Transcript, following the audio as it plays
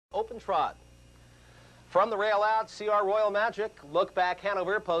open trot. From the rail out, CR Royal Magic. Look back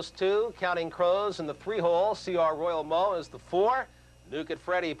Hanover, post 2. Counting Crows in the 3-hole. CR Royal Mo is the 4. Nuke at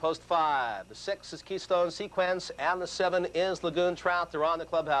Freddy, post 5. The 6 is Keystone Sequence, and the 7 is Lagoon Trout. They're on the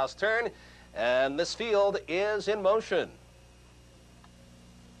clubhouse turn, and this field is in motion.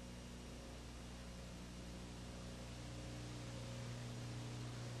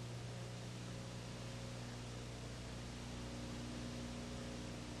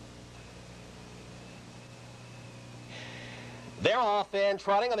 They're off and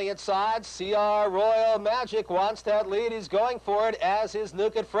trotting on the inside. CR Royal Magic wants that lead. He's going for it, as is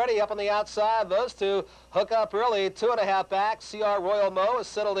Nuke at Freddy up on the outside. Those two hook up early, 2.5 back. CR Royal Mo is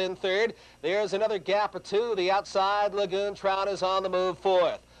settled in 3rd. There's another gap of 2. The outside Lagoon Trout is on the move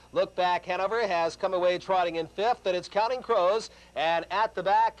 4th. Look back Hanover has come away trotting in 5th, and it's Counting Crows, and at the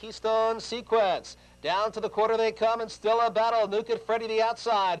back Keystone Sequence. Down to the quarter they come, and still a battle. Nuke at Freddy the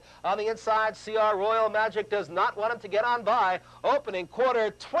outside. On the inside, CR Royal Magic does not want him to get on by. Opening quarter,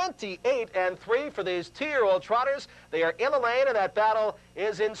 28-3 for these 2-year-old trotters. They are in the lane, and that battle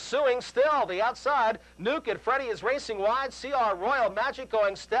is ensuing still. The outside, Nuke at Freddy is racing wide. CR Royal Magic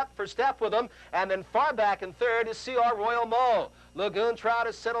going step for step with him. And then far back in 3rd is CR Royal Mo. Lagoon Trout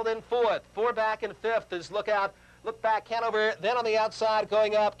is settled in 4th. 4 back in 5th is Look back Hanover, then on the outside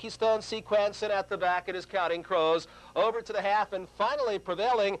going up, Keystone Sequence, and at the back it is Counting Crows. Over to the half, and finally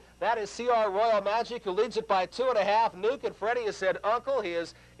prevailing, that is CR Royal Magic, who leads it by 2.5. Nuke at Freddy has said uncle. He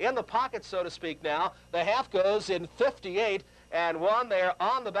is in the pocket, so to speak now. The half goes in 58-1 there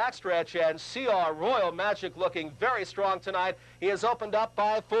on the backstretch, and CR Royal Magic looking very strong tonight. He has opened up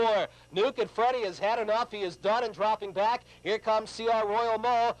by 4. Nuke at Freddy has had enough. He is done and dropping back. Here comes CR Royal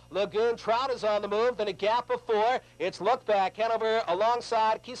Mo. Lagoon Trout is on the move, then a gap of 4. It's Look Back Hanover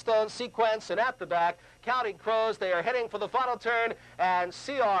alongside Keystone Sequence, and at the back, Counting Crows. They are heading for the final turn, and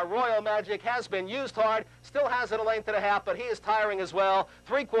CR Royal Magic has been used hard. Still has it a length and a half, but he is tiring as well.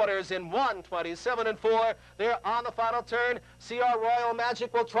 3/4 in 1:27-4. They're on the final turn. CR Royal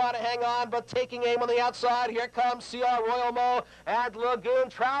Magic will try to hang on, but taking aim on the outside. Here comes CR Royal Mo, and Lagoon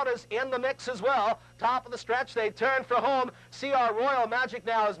Trout is in the mix as well. Top of the stretch, they turn for home. CR Royal Magic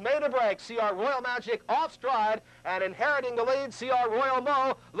now has made a break. CR Royal Magic off stride, and inheriting the lead, CR Royal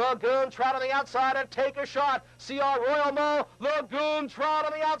Mo. Lagoon Trout on the outside, and take a shot. CR Royal Mo, Lagoon Trout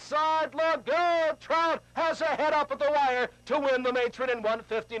on the outside. Lagoon Trout has a head up at the wire to win the Matron in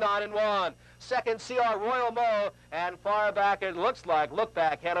 1:59-1. Second, CR Royal Mo, and far back it looks like Look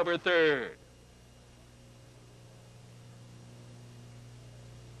Back Hanover 3rd.